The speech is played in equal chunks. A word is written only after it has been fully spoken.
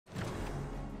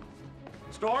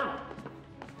Storm?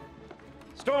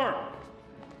 Storm!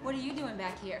 What are you doing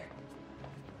back here?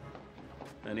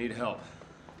 I need help.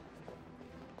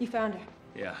 You found her?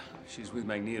 Yeah, she's with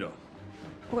Magneto.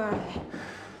 Where are they?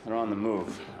 They're on the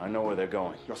move. I know where they're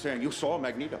going. You're saying you saw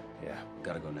Magneto? Yeah,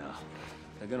 gotta go now.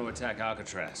 They're gonna attack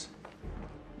Alcatraz.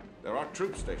 There are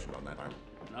troops stationed on that island.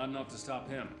 Not enough to stop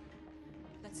him.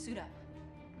 Let's suit up.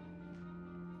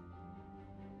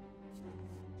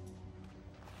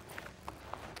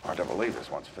 Hard to believe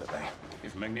this one's Filmey.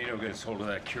 If Magneto gets hold of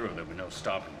that cure, there'll be no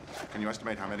stopping him. Can you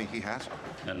estimate how many he has?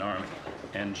 An army.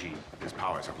 NG. His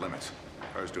powers have limits.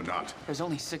 Hers do not. There's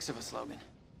only 6 of us, Logan.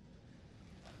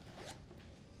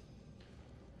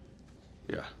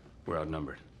 Yeah, we're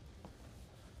outnumbered.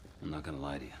 I'm not gonna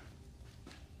lie to you.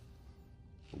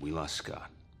 But we lost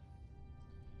Scott.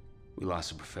 We lost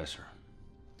the professor.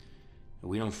 If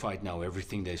we don't fight now,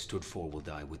 everything they stood for will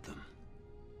die with them.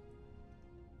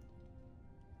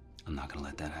 I'm not gonna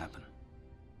let that happen.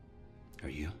 Are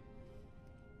you?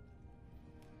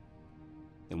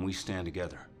 Then we stand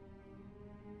together.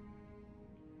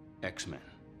 X-Men.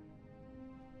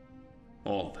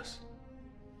 All of us.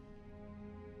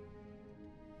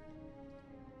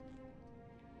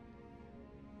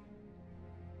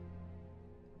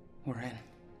 We're in.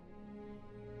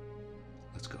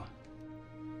 Let's go.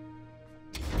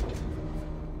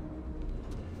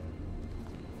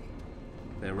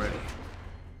 They're ready.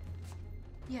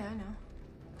 Yeah, I know.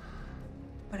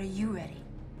 But are you ready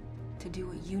to do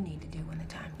what you need to do when the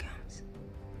time comes?